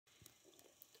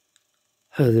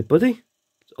Hello everybody,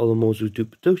 it's Almost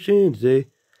YouTube Production, and today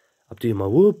I'm doing my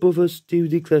Warner Brothers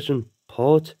DVD collection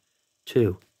part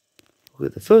 2. Look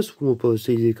at the first Warner Brothers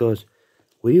DVD guys,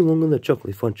 Willy Wonka and the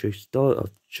Chocolate Factory, star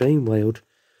of Jane Wilde,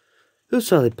 who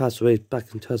sadly passed away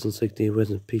back in 2016.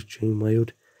 Rest in peace, Jane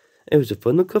Wilde. It was a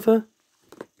front of the cover,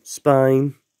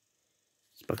 spine,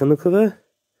 it's back on the cover,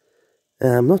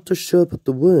 and I'm not too sure about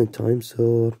the wording time,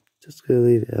 so I'm just going to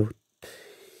leave it out.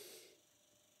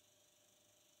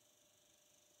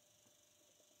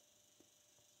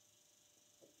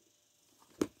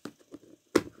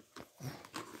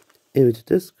 Here is the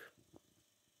disc.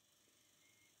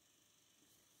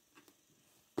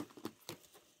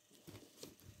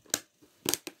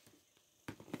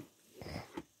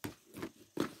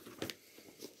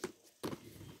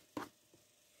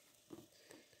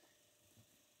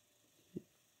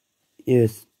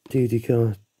 Yes, DVD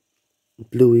card.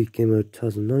 Bluey came out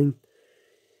 2009.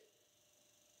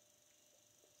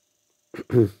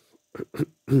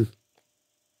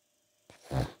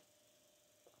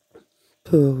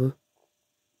 Power.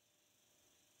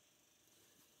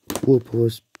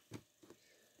 Warpers.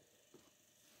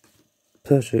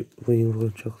 Perfect William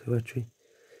World Chocolate Factory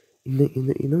in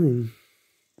 1999.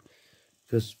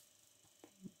 Because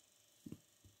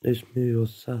this movie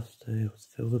was Saturday, it was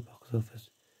filled the box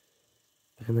office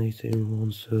back in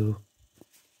 1981, so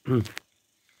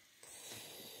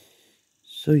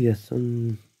so yes,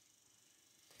 it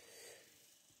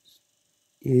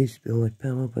used to be on like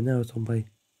Paramount, but now it's on by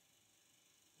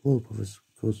Warner Brothers,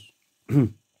 because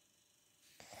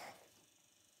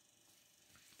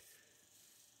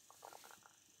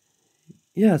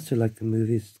yeah, I still like the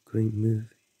movie. It's a great movie,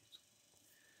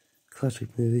 classic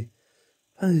movie.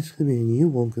 And it's gonna be a new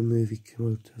Wonka movie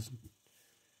coming out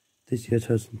this year,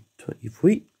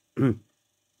 2023.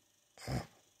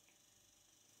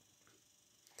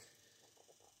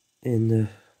 And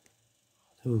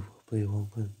oh, probably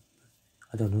Wonka.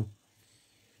 I don't know.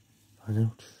 Find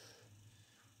out.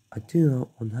 I do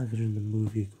not want to have it in the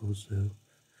movie, because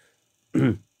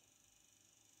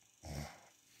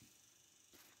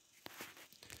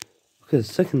okay, the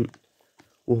second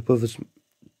Warner Brothers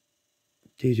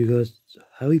DVD guys,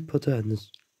 Harry Potter and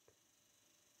this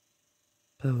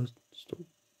Power Stone.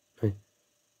 Right.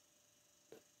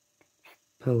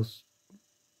 Powers,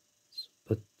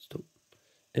 but stop.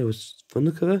 It was from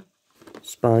the cover,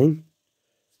 spine,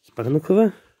 it's back on the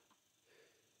cover.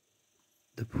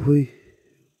 The boy,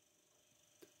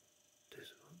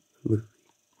 this movie,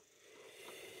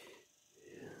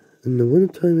 and the winner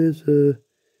time is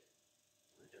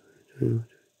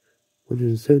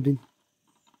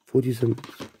 117:47.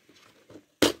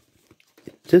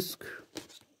 Disc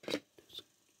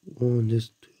one,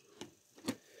 disc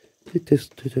two,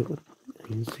 disc two,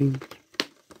 and scene.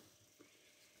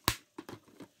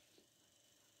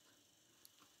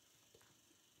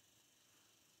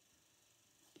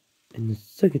 And the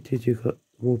second DJ card,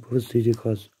 Warner Brothers DJ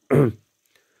cards,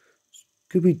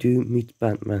 Scooby-Doo meets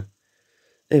Batman.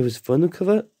 It was fun to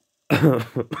cover.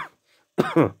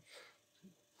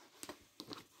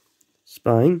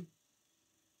 Spine.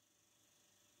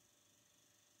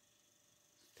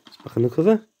 It's back on the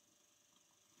cover.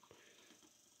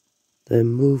 Then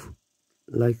move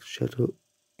like shadow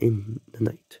in the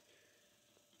night.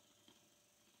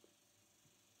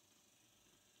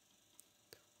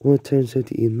 One time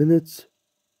 78 minutes.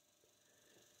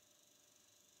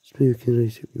 Smooth King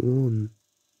 71.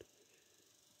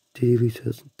 TV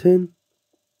 2010.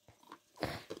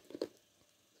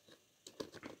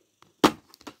 The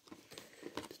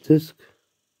disc.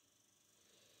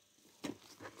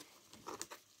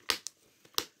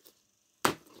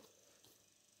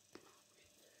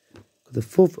 The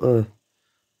fourth Warner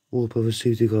Brothers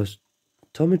CD guys,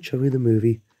 Tom and Jerry the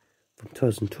movie from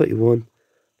 2021.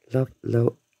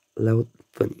 Loud,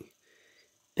 funny.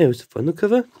 It was the front of the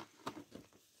cover.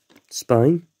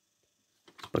 Spine.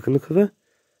 Back on the cover.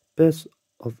 Best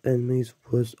of enemies,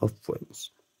 worst of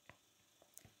friends.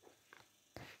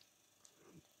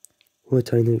 1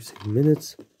 time 96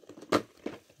 minutes.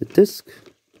 The disc.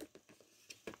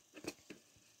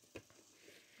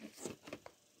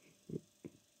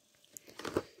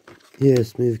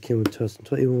 Yes, movie came in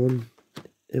 2021.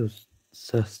 It was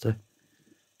disaster.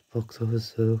 Box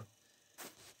office, so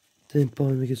didn't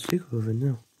bother make a sequel of it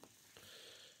now.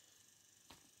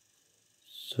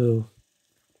 So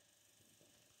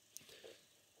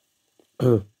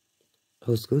I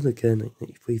was going to get a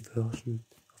 1993 version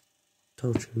of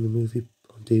torturing the movie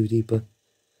on DVD, but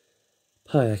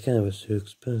I can't, was too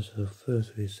expensive.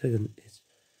 Firstly, second, it's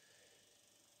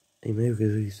a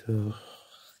movie, so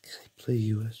I can't play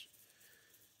US.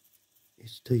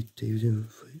 It's tight, DVD and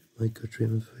VHS. My country,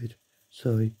 I'm afraid.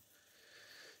 Sorry.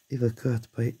 If I got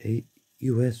by a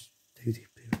US DVD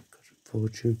player, I got a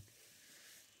fortune.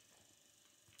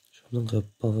 So I'm not gonna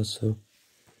bother, so.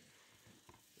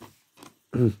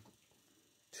 The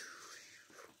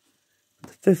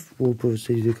fifth Warner Brothers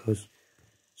DVD because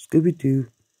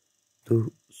Scooby-Doo,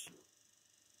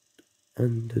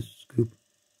 and the Scoop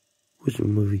was a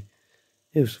movie.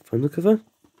 Here's the front cover.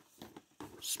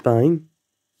 Spine.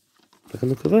 Back on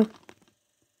the cover.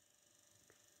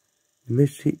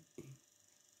 Missy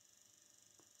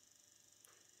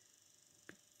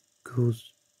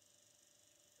goes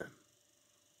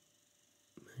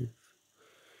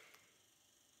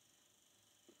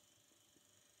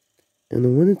and the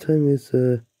winning time is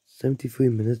 73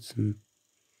 minutes, and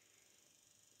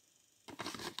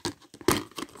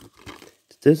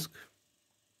the disc.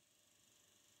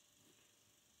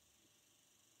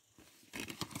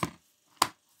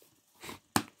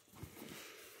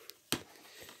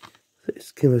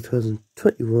 This came out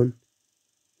 2021,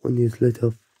 1 year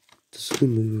later, the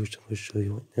Scream movie, which I'm going to show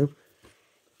you right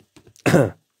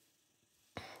now.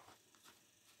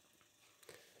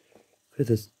 For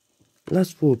this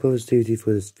last Warner Brothers DVD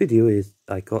for this video is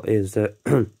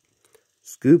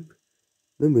Scoop,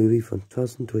 the movie from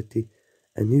 2020,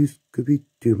 a new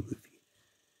Scooby-Doo movie.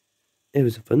 It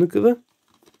was a front cover,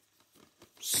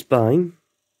 Spine,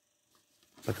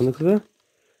 back on the cover.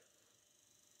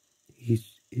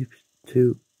 He's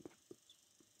to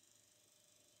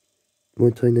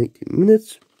 1 time 90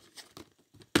 minutes,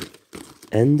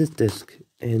 and the disc,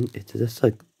 and it is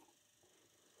a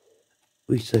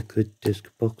recycled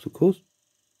disc box, of course.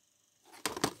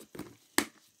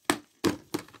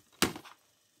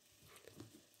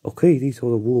 Okay, these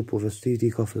are the Warner Brothers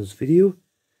DVD got for this video.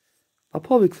 I'll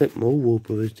probably clip more Warner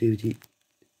Brothers DVD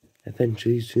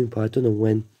eventually soon, but I don't know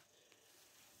when.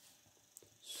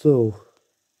 So,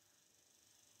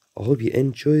 I hope you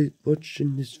enjoyed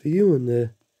watching this video,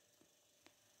 and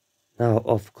now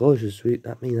of course this week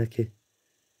that means I can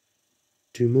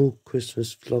do more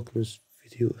Christmas vlogmas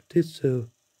video updates, so,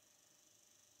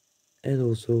 and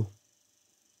also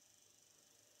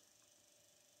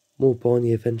more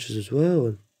Barney adventures as well,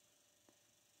 and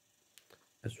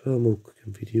as well more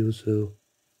cooking videos, so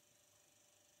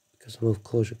because I'm of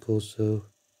course so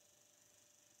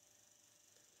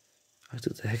I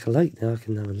took the heck of light now. I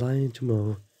can have a lie-in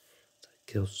tomorrow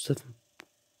till 7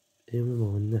 in the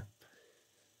morning now.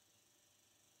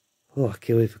 Oh, I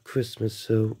can't wait for Christmas,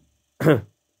 so and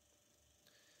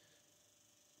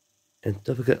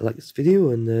don't forget to like this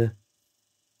video, and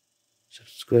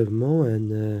subscribe more,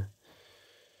 and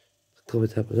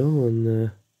comment down below, and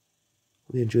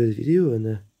hope you enjoy the video,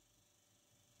 and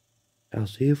I'll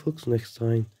see you folks next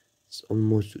time. It's on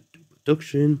more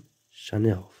production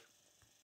channel.